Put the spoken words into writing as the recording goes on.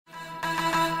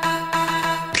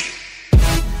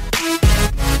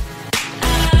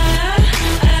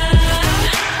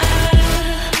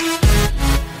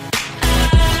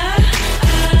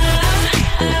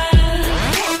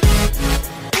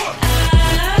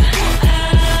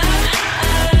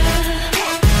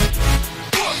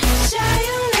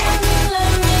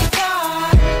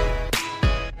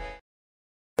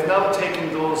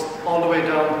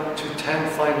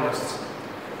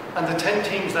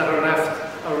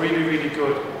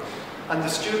And the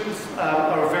students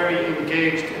are very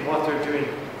engaged in what they're doing.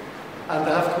 And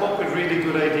they have come up with really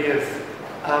good ideas,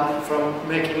 from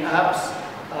making apps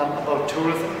about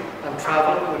tourism and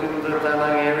travel within the Da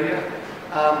Nang area.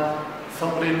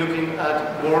 Somebody looking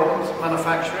at worms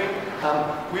manufacturing.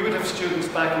 We would have students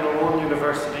back in our own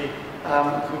university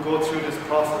who go through this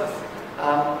process.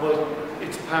 Well,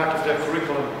 it's part of their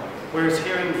curriculum. Whereas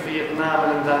here in Vietnam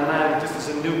and in Da Nang, this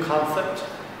is a new concept.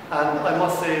 And I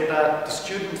must say that the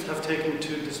students have taken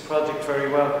to this project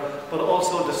very well, but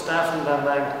also the staff in Da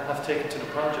Nang have taken to the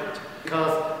project.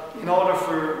 Because in order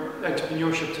for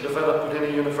entrepreneurship to develop within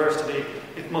a university,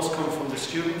 it must come from the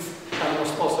students and it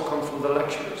must also come from the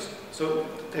lecturers. So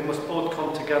they must both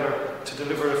come together to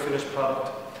deliver a finished product.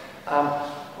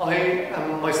 I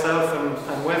and myself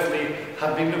and Wesley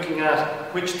have been looking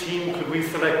at which team could we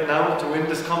select now to win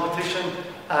this competition,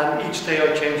 and each day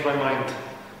I change my mind.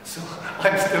 So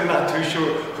I'm still not too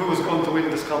sure who is going to win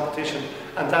this competition,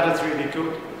 and that is really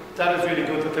good. That is really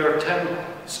good that there are 10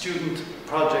 student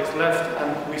projects left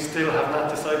and we still have not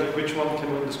decided which one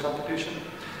can win this competition.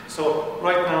 So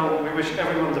right now we wish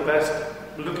everyone the best,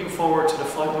 looking forward to the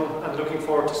final and looking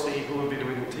forward to see who will be the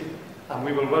winning team. And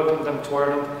we will welcome them to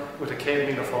Ireland with a céad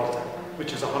míle fáilte,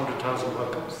 which is 100,000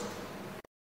 welcomes.